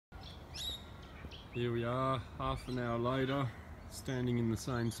Here we are, half an hour later, standing in the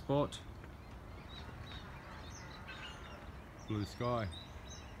same spot. Blue sky.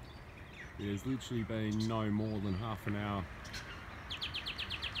 There's literally been no more than half an hour,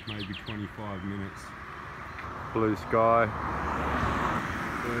 maybe 25 minutes. Blue sky,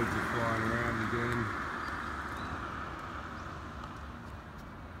 birds are flying around again.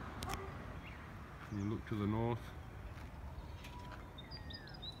 You look to the north,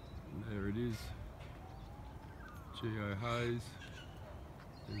 and there it is. Geo haze.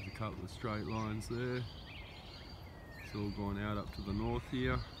 There's a couple of straight lines there. It's all gone out up to the north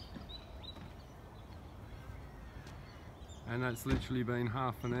here. And that's literally been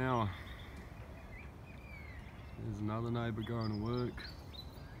half an hour. There's another neighbour going to work.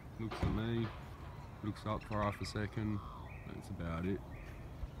 Looks at me, looks up for half a second. That's about it.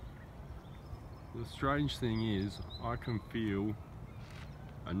 The strange thing is, I can feel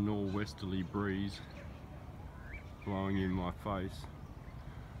a norwesterly breeze blowing in my face,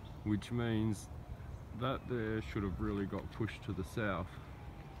 which means that there should have really got pushed to the south.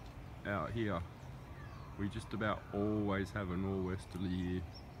 Out here we just about always have a norwesterly here,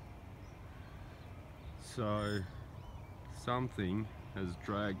 so something has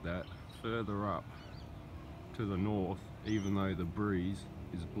dragged that further up to the north, even though the breeze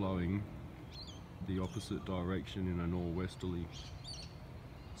is blowing the opposite direction in a norwesterly.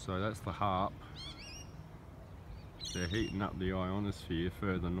 So that's the harp. They're heating up the ionosphere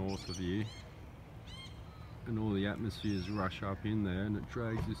further north of here, and all the atmospheres rush up in there, and it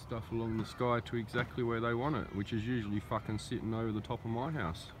drags this stuff along the sky to exactly where they want it, which is usually fucking sitting over the top of my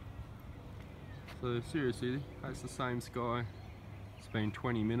house. So seriously, that's the same sky. It's been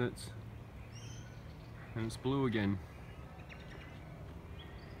 20 minutes and it's blue again,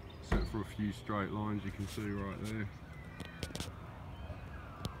 except for a few straight lines you can see right there.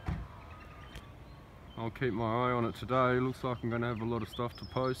 I'll keep my eye on it today. Looks like I'm going to have a lot of stuff to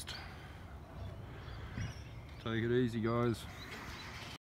post. Take it easy, guys.